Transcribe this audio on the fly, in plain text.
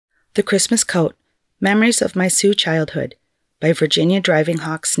The Christmas Coat, Memories of My Sioux Childhood, by Virginia Driving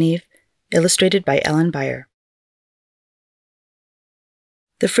Hawk Sneve, illustrated by Ellen Beier.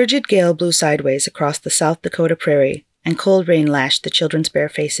 The frigid gale blew sideways across the South Dakota prairie, and cold rain lashed the children's bare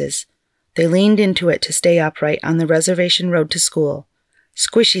faces. They leaned into it to stay upright on the reservation road to school.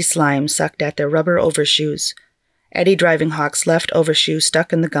 Squishy slime sucked at their rubber overshoes. Eddie Driving Hawk's left overshoe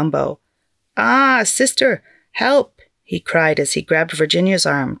stuck in the gumbo. "Ah, sister, help!" he cried as he grabbed Virginia's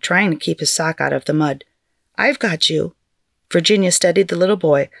arm, trying to keep his sock out of the mud. "I've got you." Virginia steadied the little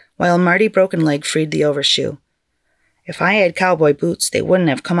boy, while Marty Brokenleg freed the overshoe. "If I had cowboy boots, they wouldn't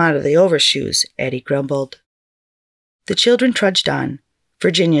have come out of the overshoes," Eddie grumbled. The children trudged on.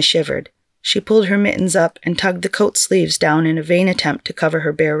 Virginia shivered. She pulled her mittens up and tugged the coat sleeves down in a vain attempt to cover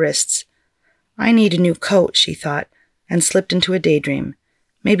her bare wrists. "I need a new coat," she thought, and slipped into a daydream.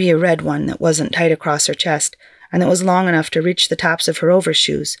 Maybe a red one that wasn't tight across her chest, and that was long enough to reach the tops of her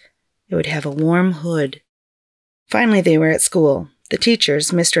overshoes. It would have a warm hood. Finally they were at school. The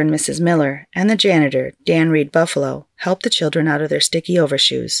teachers, Mr. and Mrs. Miller, and the janitor, Dan Reed Buffalo, helped the children out of their sticky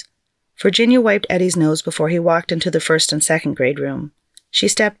overshoes. Virginia wiped Eddie's nose before he walked into the first and second grade room. She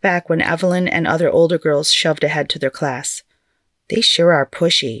stepped back when Evelyn and other older girls shoved ahead to their class. "They sure are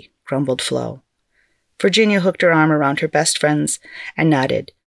pushy," grumbled Flo. Virginia hooked her arm around her best friend's and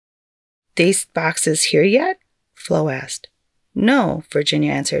nodded. "These boxes here yet?" Flo asked. "No,"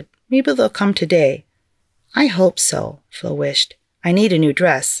 Virginia answered. "Maybe they'll come today." "I hope so," Flo wished. "I need a new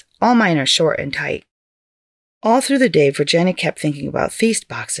dress. All mine are short and tight." All through the day, Virginia kept thinking about feast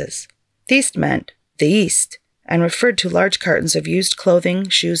boxes. Feast meant the East, and referred to large cartons of used clothing,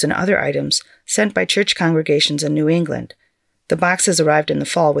 shoes, and other items sent by church congregations in New England. The boxes arrived in the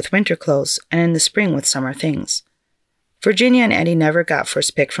fall with winter clothes, and in the spring with summer things. Virginia and Eddie never got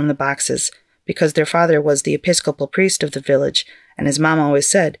first pick from the boxes, because their father was the Episcopal priest of the village, and as Mom always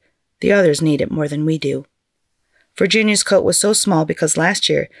said, the others need it more than we do. Virginia's coat was so small because last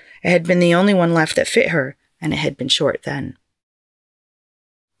year it had been the only one left that fit her, and it had been short then.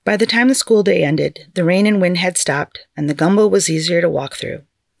 By the time the school day ended, the rain and wind had stopped, and the gumbo was easier to walk through.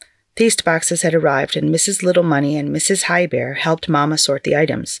 Feast boxes had arrived, and Mrs. Little Money and Mrs. High Bear helped Mama sort the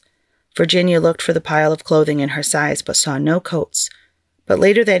items. Virginia looked for the pile of clothing in her size, but saw no coats. But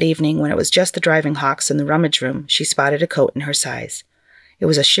later that evening, when it was just the Driving Hawks in the rummage room, she spotted a coat in her size. It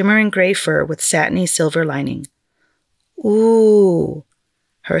was a shimmering gray fur with satiny silver lining. "Ooh!"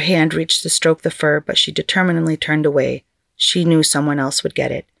 Her hand reached to stroke the fur, but she determinedly turned away. She knew someone else would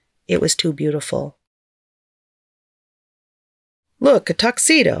get it. It was too beautiful. "Look, a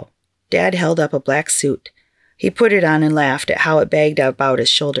tuxedo!" Dad held up a black suit. He put it on and laughed at how it bagged about his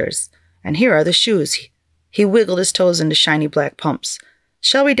shoulders. "And here are the shoes." He wiggled his toes into shiny black pumps.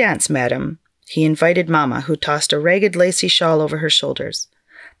 "Shall we dance, madam?" He invited Mama, who tossed a ragged lacy shawl over her shoulders.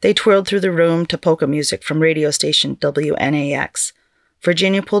 They twirled through the room to polka music from radio station WNAX.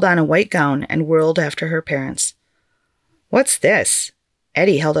 Virginia pulled on a white gown and whirled after her parents. "What's this?"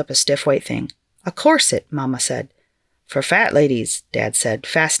 Eddie held up a stiff white thing. "A corset," Mama said. "For fat ladies," Dad said,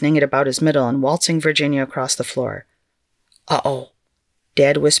 fastening it about his middle and waltzing Virginia across the floor. "Uh-oh,"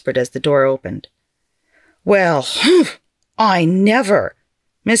 Dad whispered as the door opened. "Well, I never!"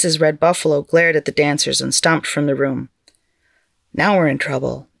 Mrs. Red Buffalo glared at the dancers and stomped from the room. "Now we're in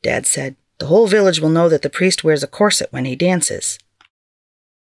trouble," Dad said. "The whole village will know that the priest wears a corset when he dances."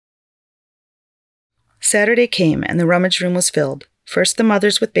 Saturday came, and the rummage room was filled. First the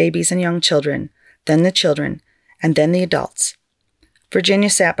mothers with babies and young children, then the children, and then the adults. Virginia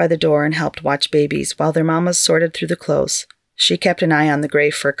sat by the door and helped watch babies while their mamas sorted through the clothes. She kept an eye on the gray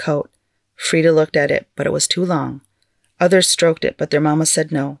fur coat. Frida looked at it, but it was too long. Others stroked it, but their mamas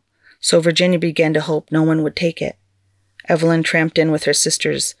said no, so Virginia began to hope no one would take it. Evelyn tramped in with her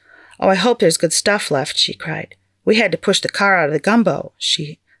sisters. "Oh, I hope there's good stuff left," she cried. "We had to push the car out of the gumbo."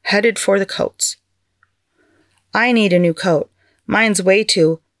 She headed for the coats. "I need a new coat. Mine's way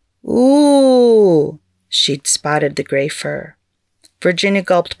too—" "Ooh!" She'd spotted the gray fur. Virginia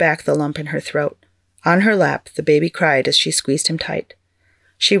gulped back the lump in her throat. On her lap, the baby cried as she squeezed him tight.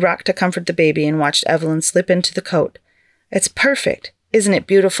 She rocked to comfort the baby and watched Evelyn slip into the coat. "It's perfect. Isn't it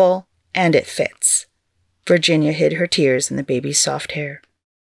beautiful? And it fits." Virginia hid her tears in the baby's soft hair.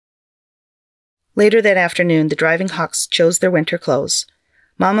 Later that afternoon, the Driving Hawks chose their winter clothes.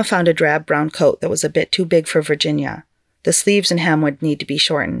 Mama found a drab brown coat that was a bit too big for Virginia. The sleeves and hem would need to be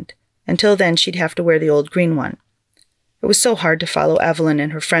shortened. Until then, she'd have to wear the old green one. It was so hard to follow Evelyn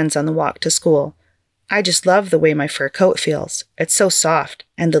and her friends on the walk to school. "I just love the way my fur coat feels. It's so soft,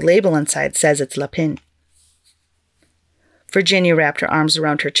 and the label inside says it's lapin." Virginia wrapped her arms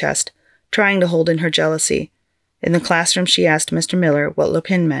around her chest, trying to hold in her jealousy. In the classroom, she asked Mr. Miller what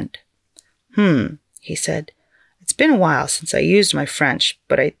Lapin meant. He said. It's been a while since I used my French,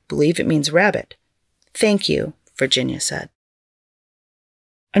 but I believe it means rabbit. Thank you, Virginia said.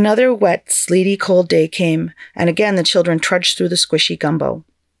 Another wet, sleety, cold day came, and again the children trudged through the squishy gumbo.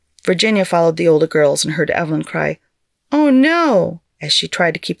 Virginia followed the older girls and heard Evelyn cry, "Oh no!" as she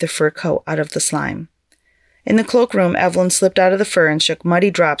tried to keep the fur coat out of the slime. In the cloakroom, Evelyn slipped out of the fur and shook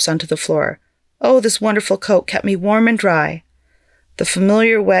muddy drops onto the floor. Oh, this wonderful coat kept me warm and dry. The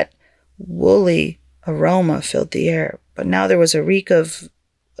familiar wet, woolly aroma filled the air, but now there was a reek of...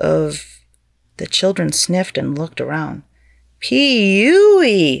 The children sniffed and looked around.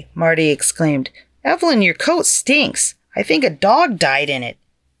 "Pee-yoo-wee!" Marty exclaimed. "Evelyn, your coat stinks. I think a dog died in it."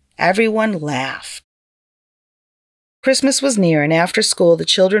 Everyone laughed. Christmas was near, and after school the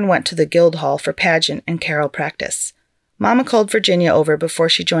children went to the guild hall for pageant and carol practice. Mama called Virginia over before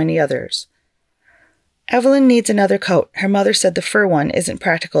she joined the others. "Evelyn needs another coat. Her mother said the fur one isn't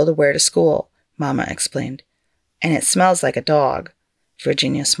practical to wear to school," Mama explained. "And it smells like a dog,"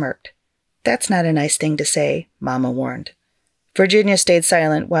 Virginia smirked. "That's not a nice thing to say," Mama warned. Virginia stayed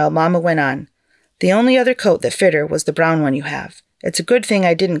silent while Mama went on. "The only other coat that fit her was the brown one you have. It's a good thing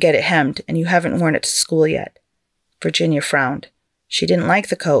I didn't get it hemmed, and you haven't worn it to school yet." Virginia frowned. She didn't like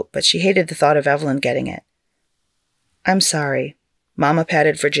the coat, but she hated the thought of Evelyn getting it. "I'm sorry." Mama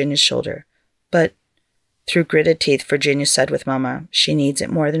patted Virginia's shoulder. "But," through gritted teeth, Virginia said with Mama, "she needs it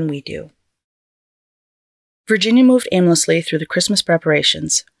more than we do." Virginia moved aimlessly through the Christmas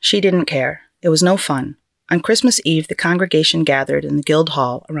preparations. She didn't care. It was no fun. On Christmas Eve, the congregation gathered in the guild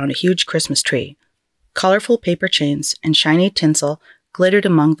hall around a huge Christmas tree. Colorful paper chains and shiny tinsel glittered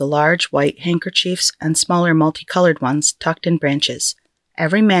among the large white handkerchiefs and smaller multicolored ones tucked in branches.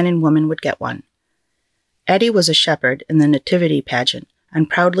 Every man and woman would get one. Eddie was a shepherd in the nativity pageant and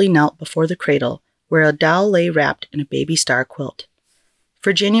proudly knelt before the cradle where a doll lay wrapped in a baby star quilt.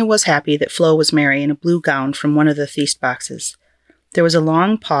 Virginia was happy that Flo was merry in a blue gown from one of the feast boxes. There was a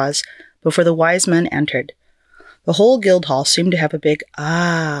long pause before the wise men entered. The whole guild hall seemed to have a big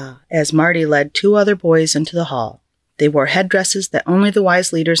 "ah" as Marty led two other boys into the hall. They wore headdresses that only the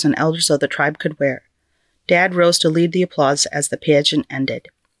wise leaders and elders of the tribe could wear. Dad rose to lead the applause as the pageant ended.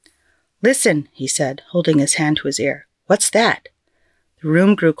 "Listen," he said, holding his hand to his ear. "What's that?" The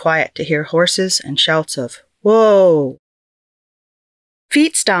room grew quiet to hear horses and shouts of, "Whoa!"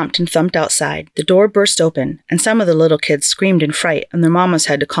 Feet stomped and thumped outside. The door burst open, and some of the little kids screamed in fright, and their mamas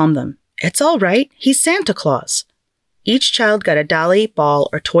had to calm them. "It's all right. He's Santa Claus." Each child got a dolly, ball,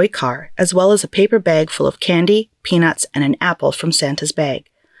 or toy car, as well as a paper bag full of candy, peanuts, and an apple from Santa's bag.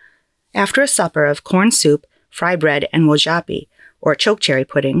 After a supper of corn soup, fry bread, and wojapi, or chokecherry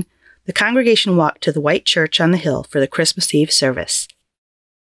pudding, the congregation walked to the white church on the hill for the Christmas Eve service.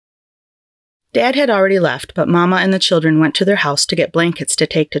 Dad had already left, but Mama and the children went to their house to get blankets to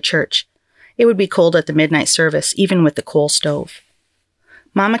take to church. It would be cold at the midnight service, even with the coal stove.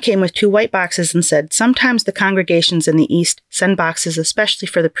 Mama came with 2 white boxes and said, "Sometimes the congregations in the East send boxes especially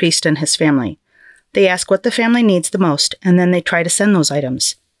for the priest and his family. They ask what the family needs the most, and then they try to send those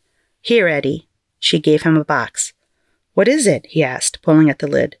items. Here, Eddie." She gave him a box. "What is it?" he asked, pulling at the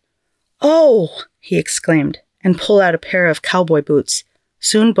lid. "Oh!" he exclaimed, and pulled out a pair of cowboy boots.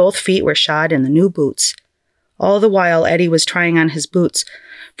 Soon both feet were shod in the new boots. All the while Eddie was trying on his boots,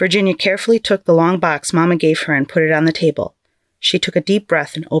 Virginia carefully took the long box Mama gave her and put it on the table. She took a deep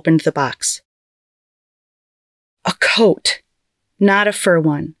breath and opened the box. A coat! Not a fur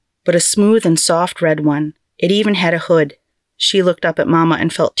one, but a smooth and soft red one. It even had a hood. She looked up at Mama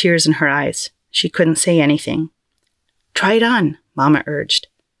and felt tears in her eyes. She couldn't say anything. "Try it on," Mama urged.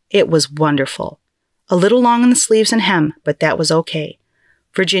 It was wonderful. A little long in the sleeves and hem, but that was okay.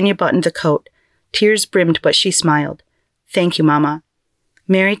 Virginia buttoned the coat. Tears brimmed, but she smiled. "Thank you, Mama."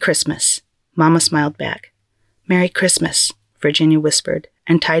 "Merry Christmas." Mama smiled back. "Merry Christmas," Virginia whispered,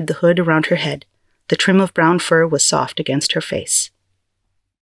 and tied the hood around her head. The trim of brown fur was soft against her face.